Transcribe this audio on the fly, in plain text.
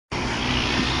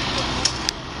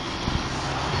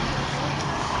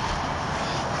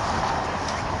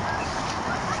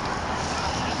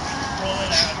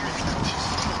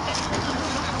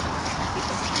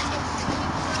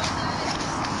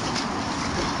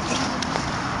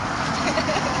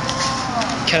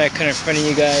Can I cut in front of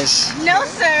you guys? No,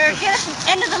 sir. Get at the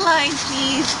end of the line,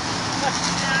 please.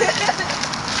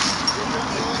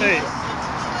 Hey.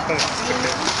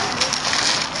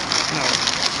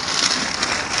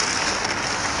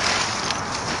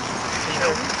 No.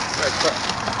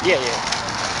 Yeah.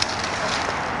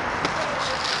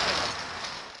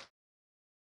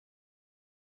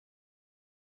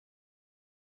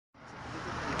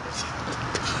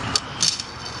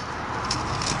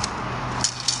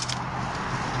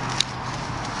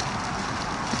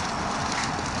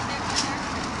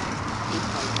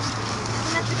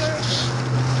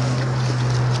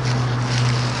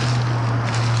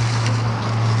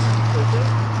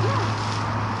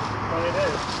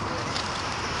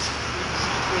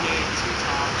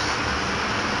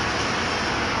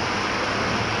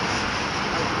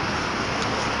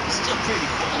 Still pretty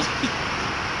cold.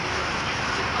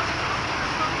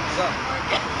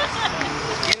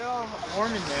 Get all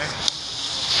warm in there.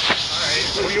 Alright,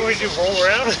 what do you want to do, roll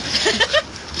around?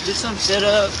 Do some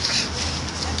sit-ups,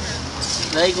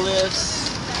 leg lifts.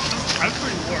 I'm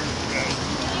pretty warm.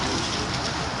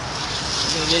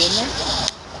 You gonna get in there?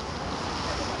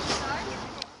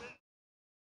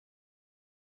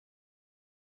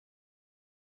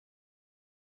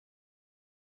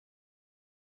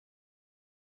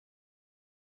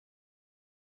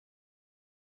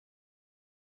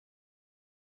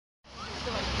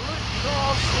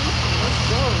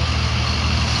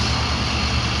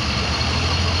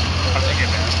 I'll take it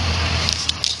back.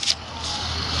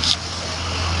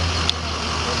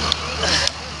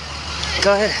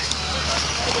 Go ahead.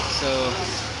 So,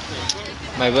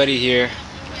 my buddy here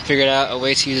figured out a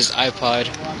way to use his iPod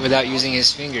without using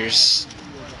his fingers.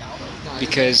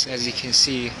 Because, as you can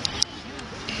see,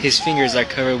 his fingers are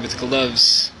covered with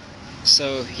gloves.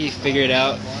 So, he figured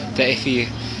out that if he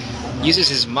uses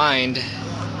his mind,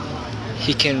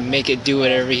 he can make it do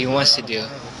whatever he wants to do.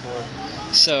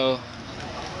 So,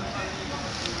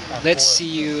 let's see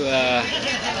you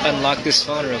unlock this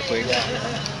phone real quick.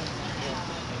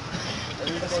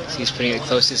 So he's putting it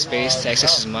close to his face to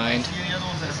access his mind.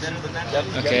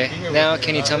 Okay, now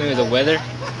can you tell me the weather?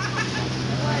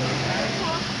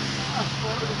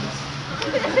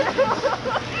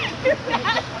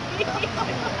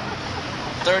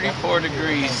 $34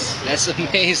 degrees. That's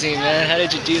amazing, man. How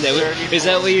did you do that? Is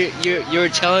that what you were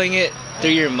telling it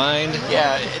through your mind?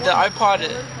 Yeah, the iPod,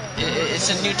 it's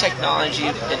a new technology.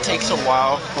 It takes a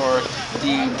while for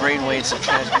the brainwaves to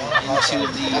transmit into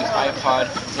the iPod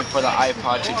and for the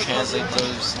iPod to translate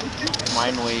those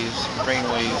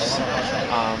brainwaves.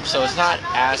 So it's not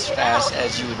as fast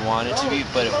as you would want it to be,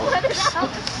 but it works.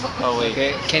 Oh wait.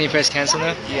 Okay, can you press cancel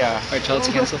now? Yeah. Or tell it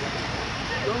to cancel?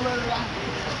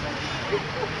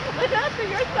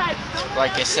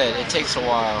 Like I said, it takes a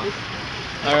while.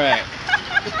 Alright.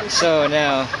 So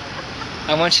now,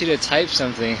 I want you to type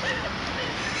something.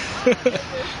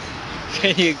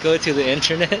 Can you go to the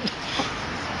internet?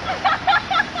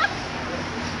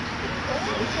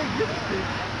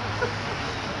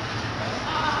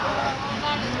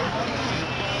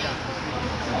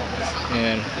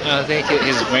 And I don't think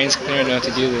his brain's clear enough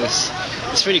to do this.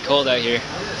 It's pretty cold out here.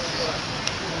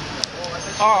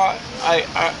 Oh,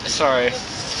 sorry.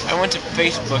 I went to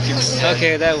Facebook instead.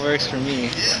 Okay, that works for me.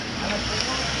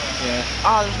 Yeah.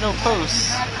 Ah, there's no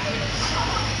posts.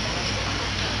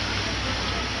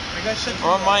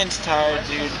 Well, mine's tired,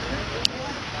 dude.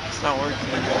 It's not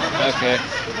working. Okay.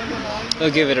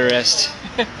 We'll give it a rest.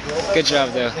 Good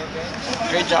job, though.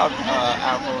 Great job,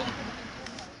 Apple.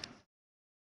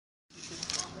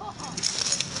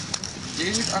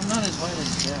 Dude, I'm not as white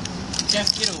as Jeff. Jeff,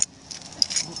 get over.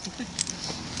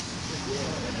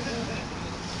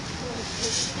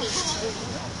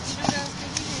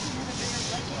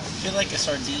 I feel like a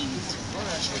sardine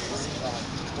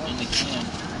in the can.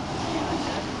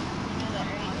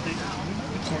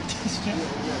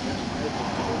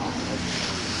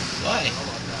 Why?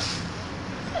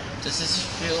 Does this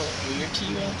feel weird to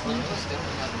you, Anthony?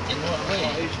 In what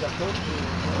way?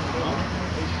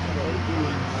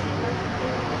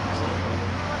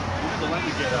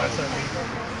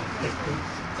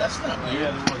 That's not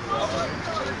weird.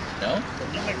 No?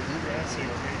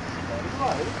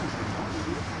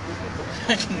 I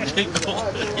can wiggle.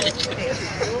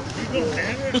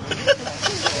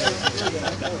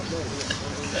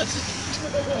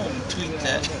 I'll tweet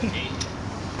that.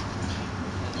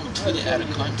 I'll tweet it out of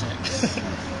context.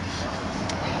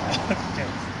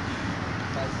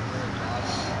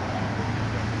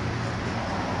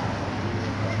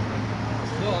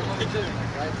 No, I'm looking too.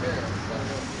 Right there.